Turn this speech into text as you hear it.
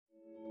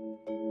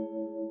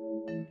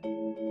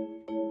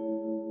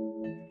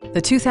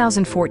the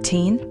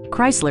 2014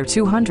 Chrysler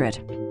 200.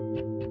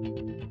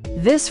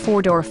 This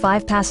four-door,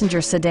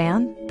 five-passenger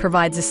sedan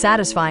provides a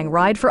satisfying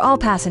ride for all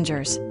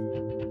passengers.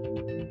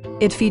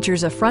 It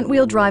features a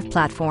front-wheel drive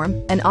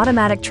platform, an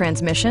automatic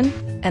transmission,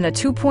 and a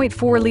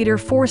 2.4-liter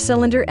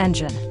four-cylinder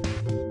engine.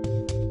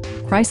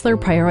 Chrysler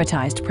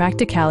prioritized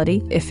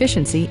practicality,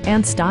 efficiency,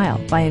 and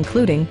style by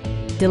including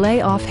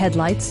delay-off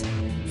headlights,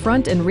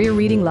 front and rear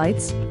reading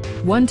lights,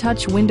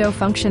 one-touch window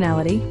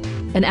functionality,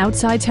 an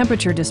outside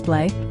temperature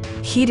display,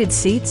 heated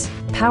seats,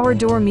 power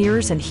door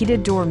mirrors and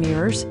heated door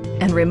mirrors,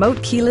 and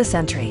remote keyless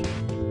entry.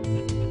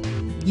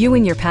 You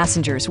and your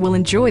passengers will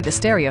enjoy the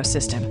stereo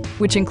system,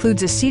 which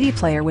includes a CD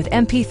player with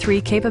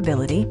MP3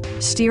 capability,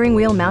 steering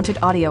wheel mounted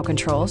audio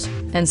controls,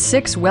 and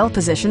 6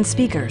 well-positioned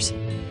speakers.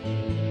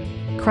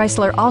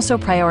 Chrysler also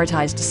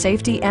prioritized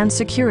safety and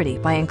security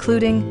by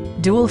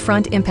including dual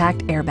front impact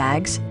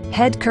airbags,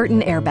 head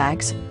curtain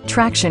airbags,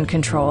 traction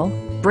control,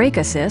 brake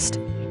assist,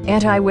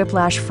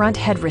 anti-whiplash front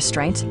head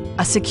restraints,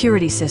 a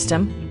security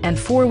system, and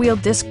 4-wheel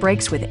disc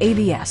brakes with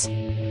ABS.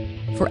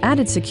 For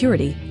added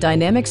security,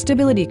 dynamic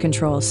stability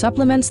control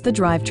supplements the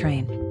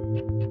drivetrain.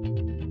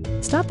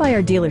 Stop by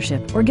our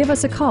dealership or give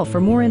us a call for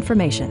more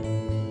information.